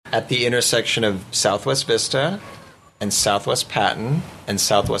at the intersection of Southwest Vista and Southwest Patton and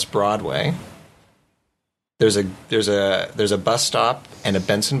Southwest Broadway. There's a bus stop and a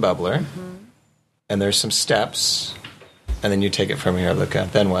Benson Bubbler, and there's some steps, and then you take it from here, Luca.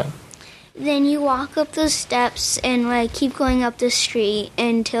 Then what? Then you walk up the steps and keep going up the street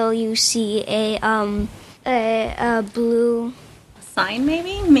until you see a blue sign,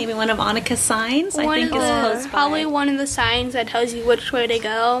 maybe one of Annika's signs. I think is close by. Probably one of the signs that tells you which way to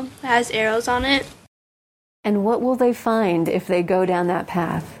go. It has arrows on it. And what will they find if they go down that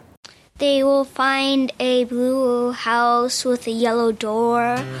path? They will find a blue house with a yellow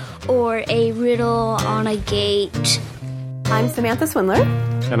door or a riddle on a gate. I'm Samantha Swindler.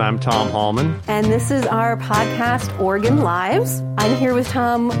 And I'm Tom Hallman. And this is our podcast, Oregon Lives. I'm here with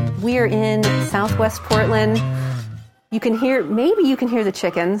Tom. We are in Southwest Portland. Maybe you can hear the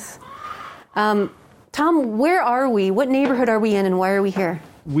chickens. Tom, where are we? What neighborhood are we in, and why are we here?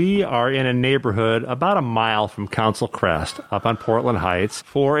 We are in a neighborhood about a mile from Council Crest, up on Portland Heights,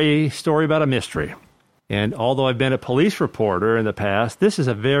 for a story about a mystery. And although I've been a police reporter in the past, this is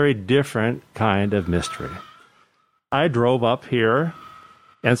a very different kind of mystery. I drove up here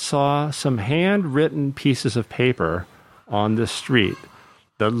and saw some handwritten pieces of paper on the street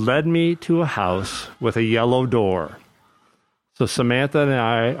that led me to a house with a yellow door. So Samantha and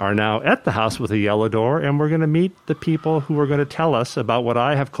I are now at the house with a yellow door, and we're going to meet the people who are going to tell us about what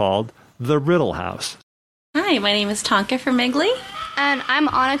I have called the Riddle House. Hi, my name is Tonka Fermigli. And I'm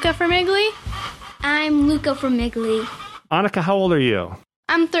Annika Fermigli. I'm Luca Fermigli. Annika, how old are you?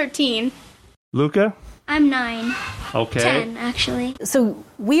 I'm 13. Luca? I'm 9. Okay. 10, actually. So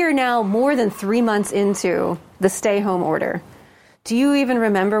we are now more than 3 months into the stay-home order. Do you even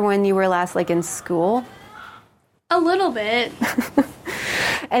remember when you were last, in school? A little bit.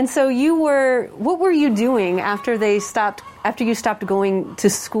 And so what were you doing after you stopped going to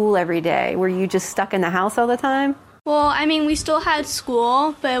school every day? Were you just stuck in the house all the time? Well, we still had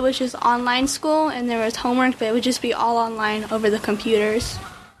school, but it was just online school, and there was homework, but it would just be all online over the computers.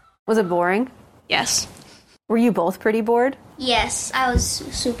 Was it boring? Yes. Were you both pretty bored? Yes, I was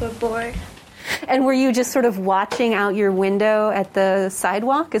super bored. And were you just sort of watching out your window at the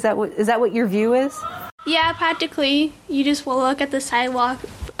sidewalk? Is that what your view is? Yeah, practically. You just will look at the sidewalk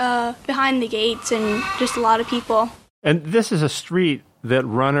behind the gates and just a lot of people. And this is a street that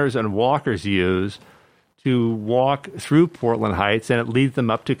runners and walkers use to walk through Portland Heights, and it leads them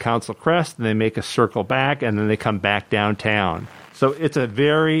up to Council Crest, and they make a circle back, and then they come back downtown. So it's a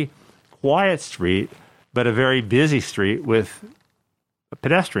very quiet street, but a very busy street with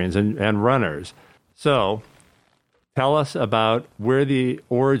pedestrians and runners. So tell us about where the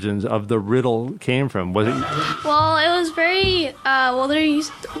origins of the riddle came from. Was it? Well, it was very,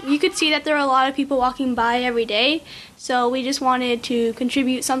 you could see that there were a lot of people walking by every day, so we just wanted to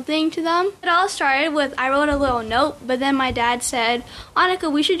contribute something to them. It all started with, I wrote a little note, but then my dad said,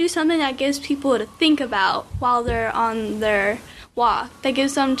 Annika, we should do something that gives people to think about while they're on their walk, that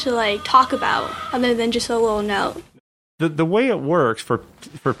gives them to, talk about, other than just a little note. The way it works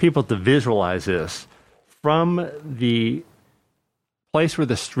for people to visualize this, from the place where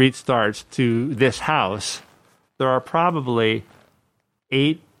the street starts to this house, there are probably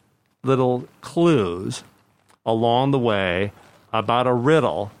 8 little clues along the way about a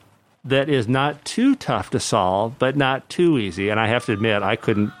riddle that is not too tough to solve, but not too easy. And I have to admit, I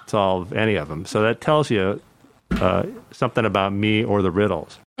couldn't solve any of them. So that tells you something about me or the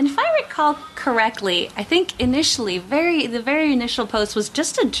riddles. And if I recall correctly, I think initially, the very initial post was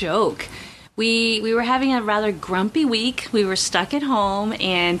just a joke. We were having a rather grumpy week. We were stuck at home,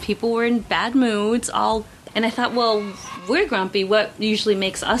 and people were in bad moods. And I thought, well, we're grumpy. What usually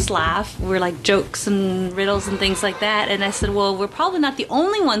makes us laugh? We're like jokes and riddles and things like that. And I said, well, we're probably not the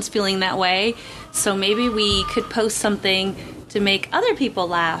only ones feeling that way. So maybe we could post something to make other people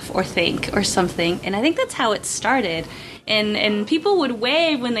laugh or think or something. And I think that's how it started. And people would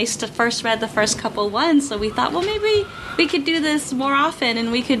wave when they first read the first couple ones. So we thought, well, maybe we could do this more often,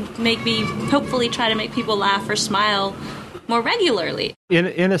 and we could hopefully try to make people laugh or smile more regularly.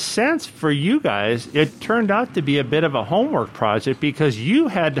 In a sense, for you guys, it turned out to be a bit of a homework project because you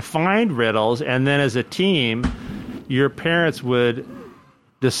had to find riddles, and then as a team, your parents would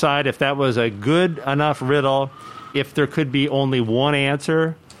decide if that was a good enough riddle, if there could be only one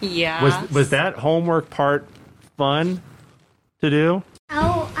answer. Yeah. Was that homework part fun to do?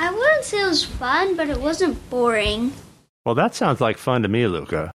 Oh, I wouldn't say it was fun, but it wasn't boring. Well, that sounds like fun to me,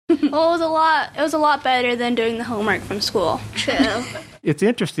 Luca. Well, it was a lot better than doing the homework from school. True. It's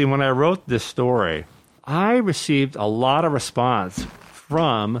interesting, when I wrote this story, I received a lot of response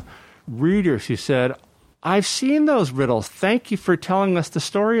from readers who said, I've seen those riddles. Thank you for telling us the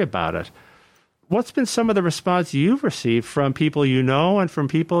story about it. What's been some of the response you've received from people you know and from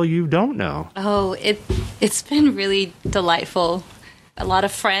people you don't know? Oh, it's been really delightful. A lot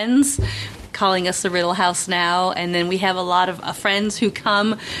of friends calling us the Riddle House now, and then we have a lot of friends who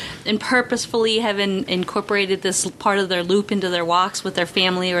come and purposefully have incorporated this part of their loop into their walks with their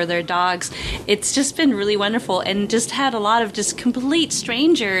family or their dogs. It's just been really wonderful, and just had a lot of just complete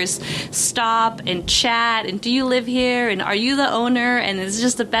strangers stop and chat, and do you live here, and are you the owner, and it's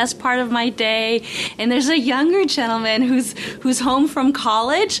just the best part of my day. And there's a younger gentleman who's home from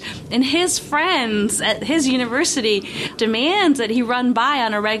college, and his friends at his university demands that he run by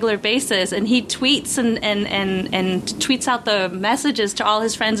on a regular basis, and he tweets and tweets out the messages to all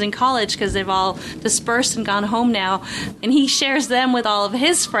his friends in college because they've all dispersed and gone home now, and he shares them with all of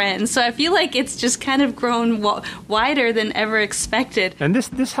his friends. So I feel like it's just kind of grown wider than ever expected. And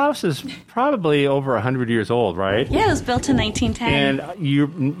this house is probably over 100 years old, right? Yeah, it was built in 1910. And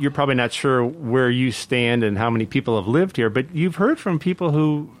you're probably not sure where you stand and how many people have lived here, but you've heard from people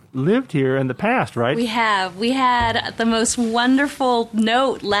who lived here in the past, right? We have. We had the most wonderful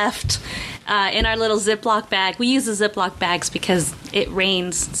note left in our little Ziploc bag. We use the Ziploc bags because it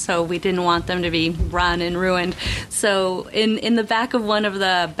rains, so we didn't want them to be run and ruined. So in the back of one of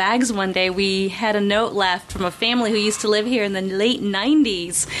the bags one day, we had a note left from a family who used to live here in the late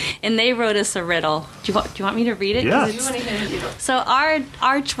 90s, and they wrote us a riddle. Do you want me to read it? Yeah. So our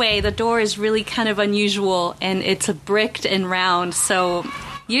archway, the door is really kind of unusual, and it's a bricked and round, so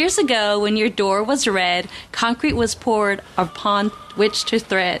years ago, when your door was red, concrete was poured upon which to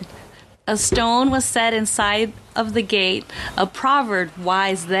tread. A stone was set inside of the gate, a proverb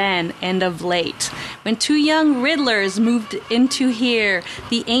wise then and of late. When two young riddlers moved into here,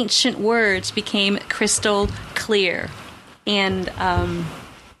 the ancient words became crystal clear. And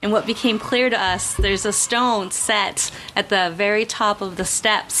what became clear to us, there's a stone set at the very top of the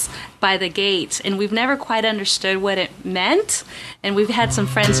steps by the gate, and we've never quite understood what it meant, and we've had some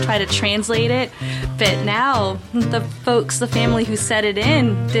friends try to translate it, but now the family who set it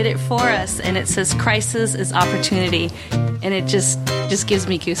in did it for us, and it says crisis is opportunity, and it just gives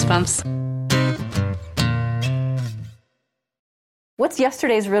me goosebumps. What's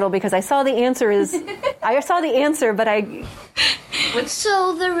yesterday's riddle? Because I saw the answer, but I...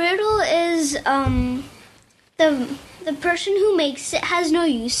 So the riddle is the person who makes it has no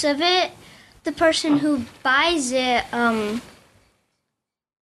use of it. The person who buys it, I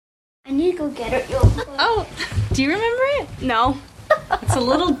need to go get it real quick. Oh, do you remember it? No. It's a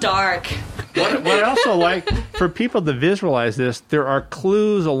little dark. What I also like, for people to visualize this, there are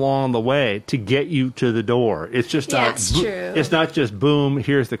clues along the way to get you to the door. It's just not. It's true. It's not just boom.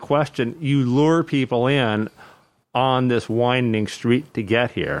 Here's the question. You lure people in on this winding street to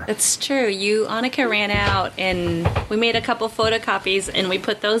get here. It's true. Annika ran out, and we made a couple photocopies, and we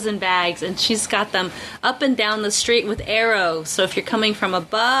put those in bags, and she's got them up and down the street with arrows. So if you're coming from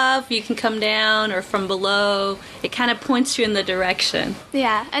above, you can come down, or from below. It kind of points you in the direction.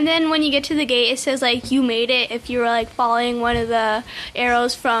 Yeah, and then when you get to the gate, it says, like, you made it. If you were, like, following one of the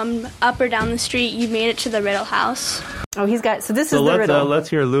arrows from up or down the street, you made it to the Riddle House. Oh, he's got... So this is the riddle. Let's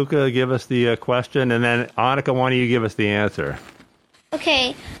hear Luca give us the question, and then Annika, why don't you give us the answer?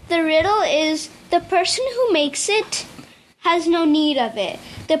 Okay, the riddle is the person who makes it has no need of it.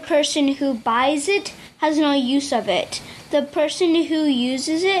 The person who buys it has no use of it. The person who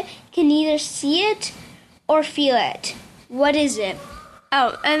uses it can neither see it or feel it. What is it?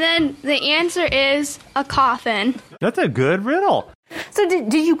 Oh, and then the answer is a coffin. That's a good riddle. So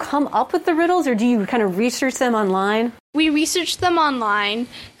do you come up with the riddles, or do you kind of research them online? We researched them online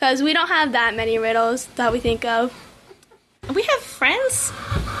because we don't have that many riddles that we think of. We have friends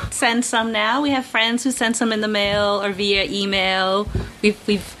send some now. We have friends who send some in the mail or via email.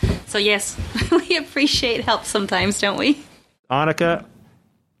 So yes, we appreciate help sometimes, don't we? Annika,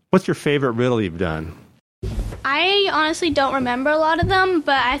 what's your favorite riddle you've done? I honestly don't remember a lot of them,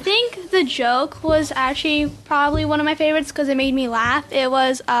 but I think the joke was actually probably one of my favorites because it made me laugh. It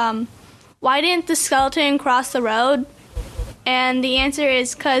was, why didn't the skeleton cross the road? And the answer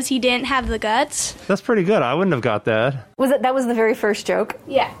is because he didn't have the guts. That's pretty good. I wouldn't have got that. That was the very first joke?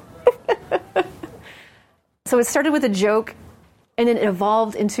 Yeah. So it started with a joke, and then it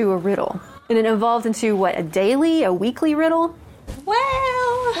evolved into a riddle. And it evolved into, what, a weekly riddle?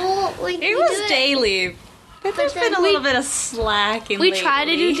 Well, it was daily. But there's been a little bit of slacking We try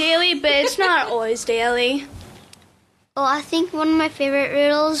to do daily, but it's not always daily. Oh, I think one of my favorite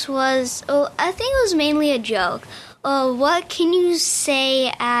riddles was, I think it was mainly a joke. What can you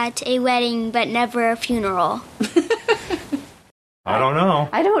say at a wedding but never a funeral? I don't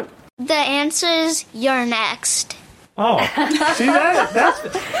know. The answer is you're next. Oh, see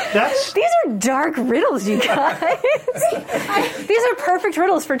that's These are dark riddles, you guys. These are perfect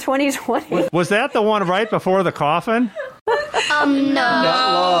riddles for 2020. was that the one right before the coffin? No.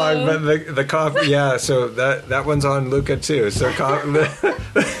 Not long, but the coffee. Yeah, so that one's on Luca too. So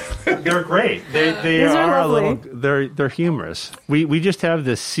They're great. They These are are a lovely. little. They're humorous. We just have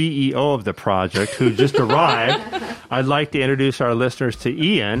the CEO of the project who just arrived. I'd like to introduce our listeners to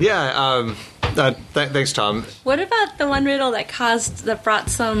Ian. yeah. Thanks, Tom. What about the one riddle that caused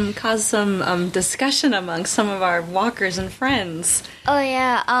some discussion among some of our walkers and friends Oh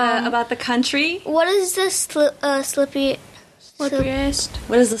yeah. about the country? What is the slippery? Slipperiest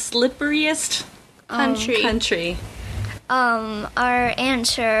What is the slipperiest country. Our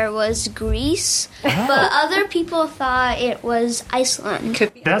answer was Greece, but other people thought it was Iceland.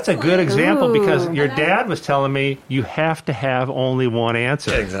 That's a good example because Ooh. your dad was telling me you have to have only one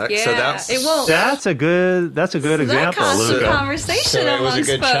answer. Exactly. Yeah, So that's it won't. That's a good That example, caused some Luca. conversation So it was a amongst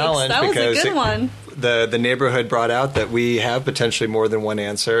good folks. challenge That was a because good one. the neighborhood brought out that we have potentially more than one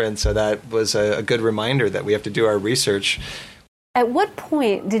answer, and so that was a good reminder that we have to do our research. At what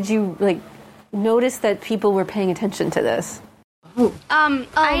point did you notice that people were paying attention to this?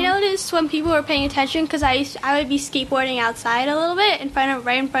 I noticed when people were paying attention because I would be skateboarding outside a little bit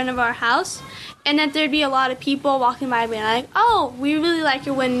right in front of our house, and that there'd be a lot of people walking by being like, "Oh, we really like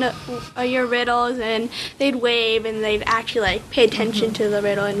your riddles," and they'd wave and they'd actually pay attention to the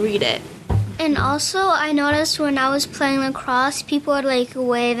riddle and read it. And also, I noticed when I was playing lacrosse, people would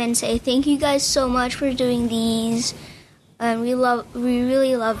wave and say, "Thank you guys so much for doing these. We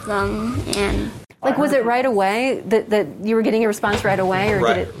really love them." And Was it right away that you were getting a response right away, or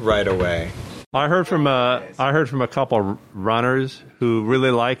did it? Right away. I heard from a couple runners who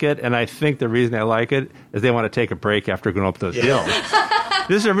really like it, and I think the reason they like it is they want to take a break after going up those hills.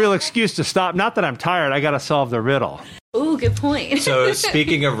 This is a real excuse to stop. Not that I'm tired. I got to solve the riddle. Ooh, good point. So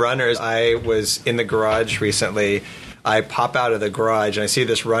speaking of runners, I was in the garage recently. I pop out of the garage and I see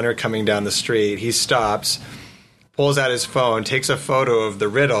this runner coming down the street. He stops, pulls out his phone, takes a photo of the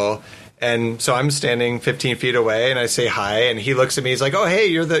riddle. And so I'm standing 15 feet away, and I say hi, and he looks at me. He's like, "Oh, hey,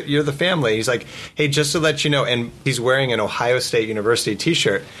 you're the family." He's like, "Hey, just to let you know," and he's wearing an Ohio State University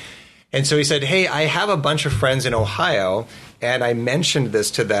T-shirt. And so he said, "Hey, I have a bunch of friends in Ohio, and I mentioned this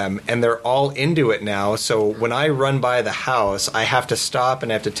to them, and they're all into it now. So when I run by the house, I have to stop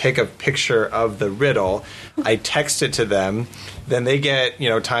and I have to take a picture of the riddle. I text it to them. Then they get,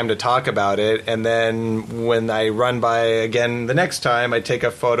 time to talk about it. And then when I run by again the next time, I take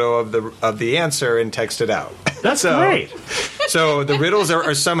a photo of the answer and text it out." That's great. So the riddles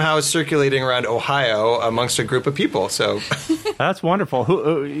are somehow circulating around Ohio amongst a group of people. So That's wonderful.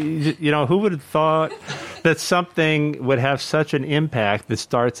 Who would have thought that something would have such an impact that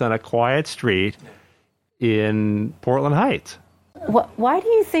starts on a quiet street in Portland Heights? Why do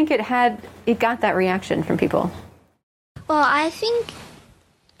you think it got that reaction from people? well, I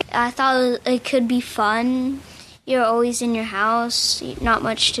thought it could be fun. You're always in your house, not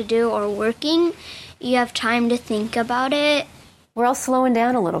much to do, or working. You have time to think about it. We're all slowing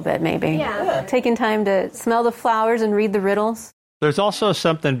down a little bit, maybe. Yeah. Taking time to smell the flowers and read the riddles. There's also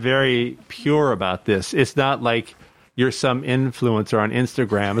something very pure about this. It's not like you're some influencer on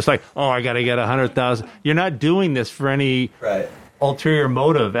Instagram. It's like, oh, I got to get 100,000. You're not doing this for any ulterior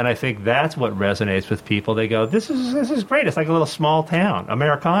motive, and I think that's what resonates with people. They go, "This is great. It's like a little small town,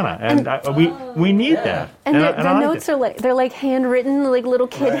 Americana, and we need that." And the I like notes it. are they're handwritten, like little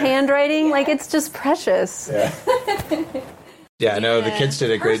kid handwriting. It's just precious. yeah, no, the kids did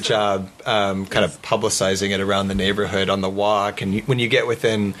a great job kind of publicizing it around the neighborhood on the walk. And when you get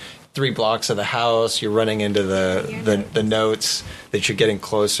within 3 blocks of the house, you're running into the notes that you're getting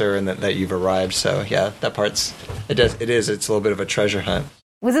closer and that you've arrived. So yeah, that part's it's a little bit of a treasure hunt.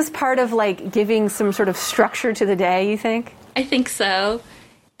 Was this part of giving some sort of structure to the day, you think? I think so.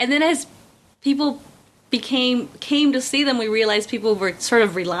 And then as people came to see them, we realized people were sort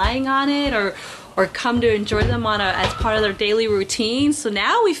of relying on it or come to enjoy them as part of their daily routine. So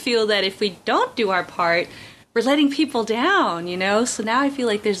now we feel that if we don't do our part, we're letting people down, So now I feel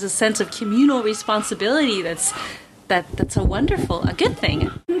like there's a sense of communal responsibility that's a good thing.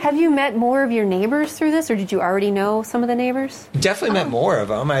 Have you met more of your neighbors through this, or did you already know some of the neighbors? Definitely met more of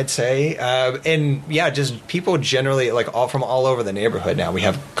them, I'd say. And yeah, just people generally, from all over the neighborhood now. We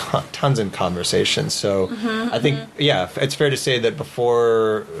have tons of conversations. So I think, it's fair to say that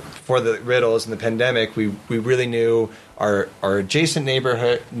before the riddles and the pandemic, we really knew our adjacent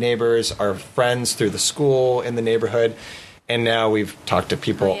neighbors, our friends through the school in the neighborhood. And now we've talked to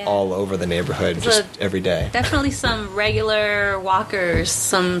people all over the neighborhood just every day. Definitely some regular walkers,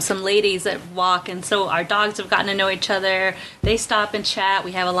 some ladies that walk, and so our dogs have gotten to know each other. They stop and chat.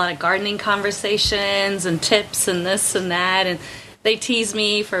 We have a lot of gardening conversations and tips and this and that, and they tease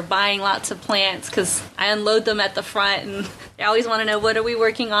me for buying lots of plants because I unload them at the front, and they always want to know what are we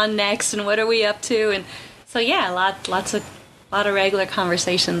working on next and what are we up to. And so a lot of regular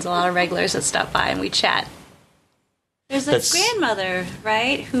conversations, a lot of regulars that stop by and we chat. There's a grandmother,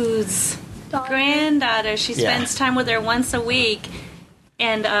 right, whose granddaughter, she spends time with her once a week.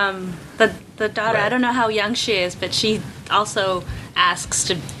 And the daughter, I don't know how young she is, but she also asks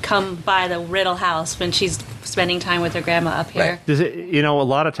to come by the Riddle house when she's spending time with her grandma up here. Right. Does it, a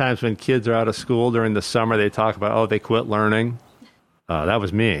lot of times when kids are out of school during the summer, they talk about, they quit learning. That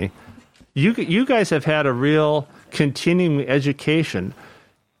was me. You guys have had a real continuing education.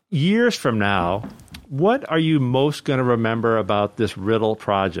 Years from now, what are you most going to remember about this Riddle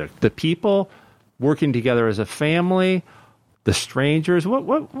project? The people working together as a family, the strangers.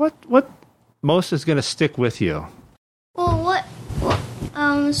 What most is going to stick with you? Well,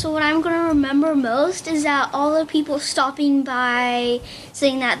 so what I'm going to remember most is that all the people stopping by,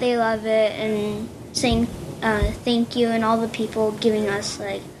 saying that they love it, and saying thank you, and all the people giving us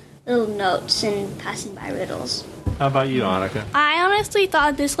like little notes and passing by riddles. How about you, Annika? I honestly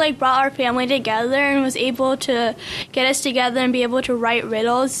thought this brought our family together and was able to get us together and be able to write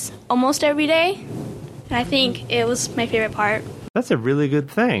riddles almost every day. And I think it was my favorite part. That's a really good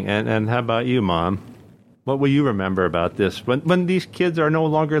thing. And how about you, Mom? What will you remember about this? When these kids are no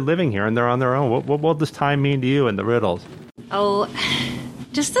longer living here and they're on their own, what will this time mean to you and the riddles? Oh,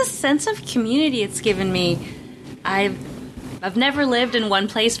 just the sense of community it's given me. I've never lived in one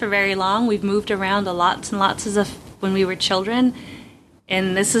place for very long. We've moved around lots and lots when we were children,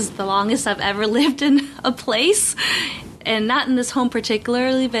 and this is the longest I've ever lived in a place, and not in this home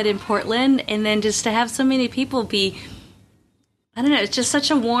particularly, but in Portland. And then just to have so many people it's just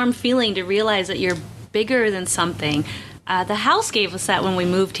such a warm feeling to realize that you're bigger than something. The house gave us that when we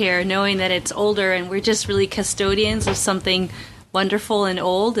moved here, knowing that it's older and we're just really custodians of something wonderful and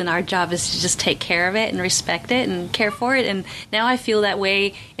old, and our job is to just take care of it and respect it and care for it. And now I feel that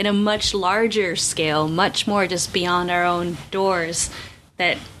way in a much larger scale, much more just beyond our own doors,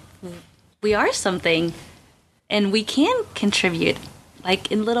 that we are something and we can contribute,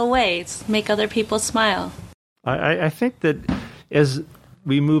 like in little ways, make other people smile. I think that as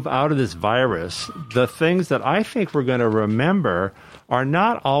we move out of this virus, the things that I think we're going to remember are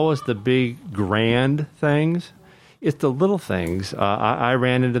not always the big grand things. It's the little things. I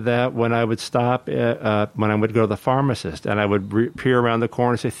ran into that when I would stop when I would go to the pharmacist, and I would peer around the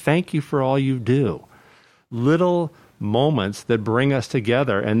corner and say, thank you for all you do. Little moments that bring us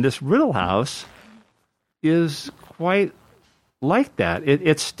together. And this Riddle House is quite like that.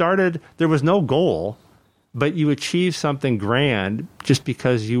 It started, there was no goal, but you achieved something grand just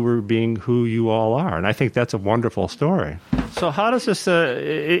because you were being who you all are. And I think that's a wonderful story. So how does this...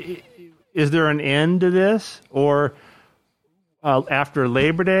 is there an end to this, or after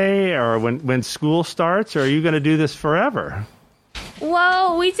Labor Day, or when school starts, or are you going to do this forever?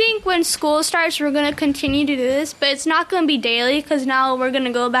 Well, we think when school starts, we're going to continue to do this, but it's not going to be daily because now we're going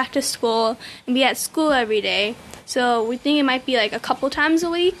to go back to school and be at school every day. So we think it might be like a couple times a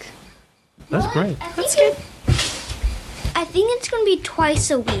week. That's great. That's good. I think it's going to be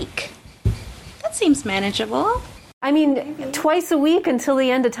twice a week. That seems manageable. I mean, twice a week until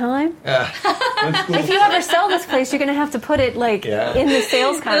the end of time? If you ever sell this place, you're going to have to put it, in the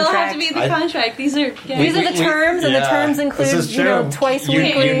sales contract. It'll have to be in the contract. These are the terms, and the terms include, twice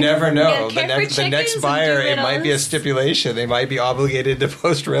weekly. You never know. The next buyer, it might be a stipulation. They might be obligated to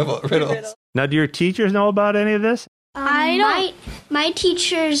post riddles. Now, do your teachers know about any of this? I don't. My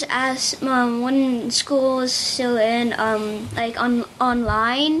teachers asked when school was still in,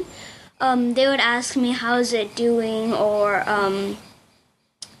 online. They would ask me, how's it doing, or,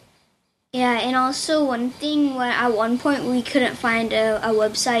 and also one thing, when at one point we couldn't find a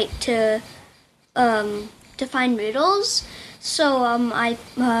website to find riddles, so my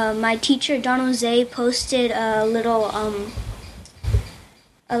teacher, Don Jose, posted a little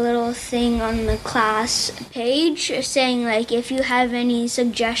thing on the class page saying, if you have any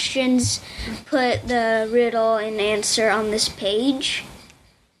suggestions, put the riddle and answer on this page.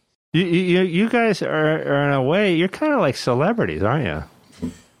 You guys are in a way, you're kind of like celebrities, aren't you?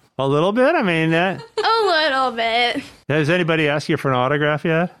 A little bit? I mean, a little bit. Has anybody asked you for an autograph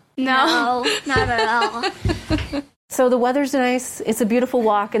yet? No, not at all. So the weather's nice. It's a beautiful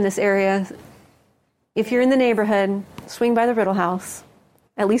walk in this area. If you're in the neighborhood, swing by the Riddle House.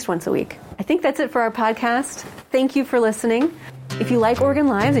 at least once a week. I think that's it for our podcast. Thank you for listening. If you like Oregon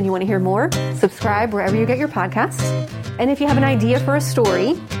Lives and you want to hear more, subscribe wherever you get your podcasts. And if you have an idea for a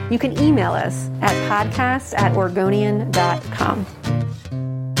story, you can email us at podcast@oregonian.com.